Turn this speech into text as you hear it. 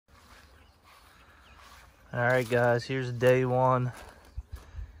Alright guys, here's day one.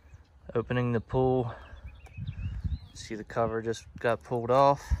 Opening the pool. See, the cover just got pulled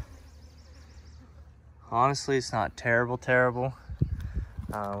off. Honestly, it's not terrible.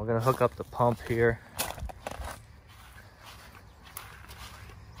 We're gonna hook up the pump here.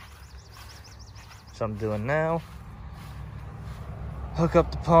 So I'm doing now. Hook up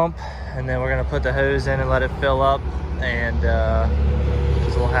the pump, and then we're gonna put the hose in and let it fill up, and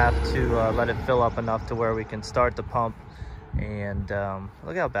we'll have to let it fill up enough to where we can start the pump. And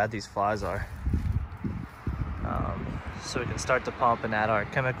look how bad these flies are. So we can start the pump and add our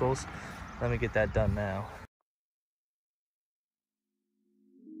chemicals. Let me get that done now.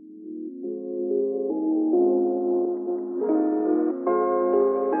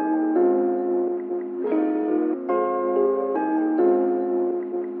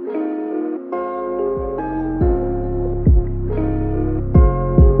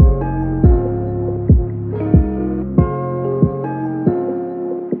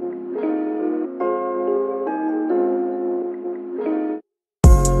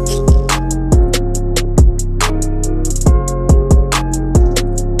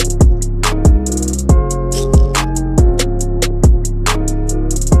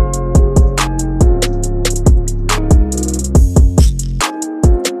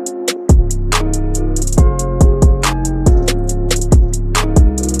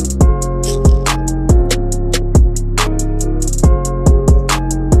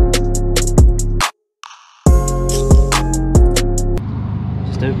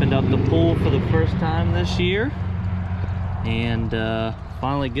 Opened up the pool for the first time this year, and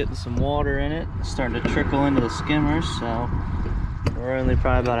finally getting some water in it. It's starting to trickle into the skimmers, so we're only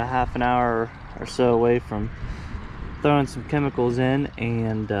probably about a half an hour or so away from throwing some chemicals in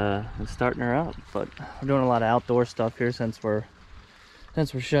and starting her up. But we're doing a lot of outdoor stuff here since we're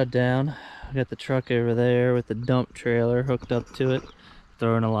shut down. We got the truck over there with the dump trailer hooked up to it,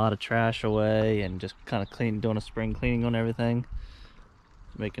 throwing a lot of trash away and just kind of doing a spring cleaning on everything.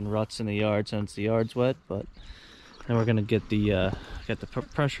 Making ruts in the yard since the yard's wet. But then we're gonna get the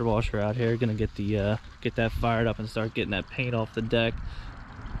pressure washer out here, gonna get that fired up and start getting that paint off the deck,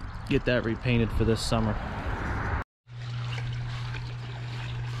 get that repainted for this summer.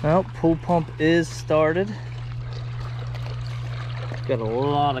 Well, pool pump is started. Got a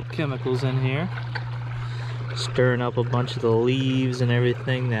lot of chemicals in here, stirring up a bunch of the leaves and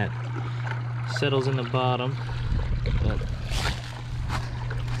everything that settles in the bottom. But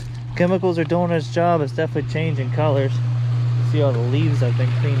chemicals are doing its job. It's definitely changing colors. See all the leaves I've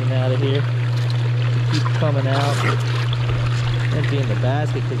been cleaning out of here. They keep coming out, emptying the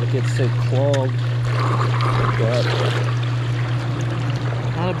basket because it gets so clogged. But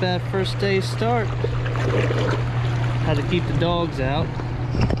not a bad first day start. Had to keep the dogs out.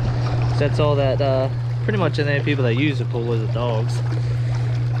 That's all that pretty much any people that use the pool is the dogs.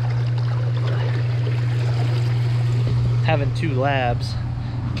 Having two labs,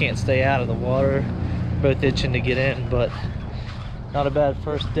 can't stay out of the water, both itching to get in. But not a bad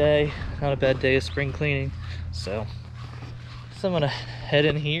first day, not a bad day of spring cleaning. So I'm gonna head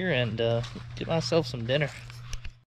in here and get myself some dinner.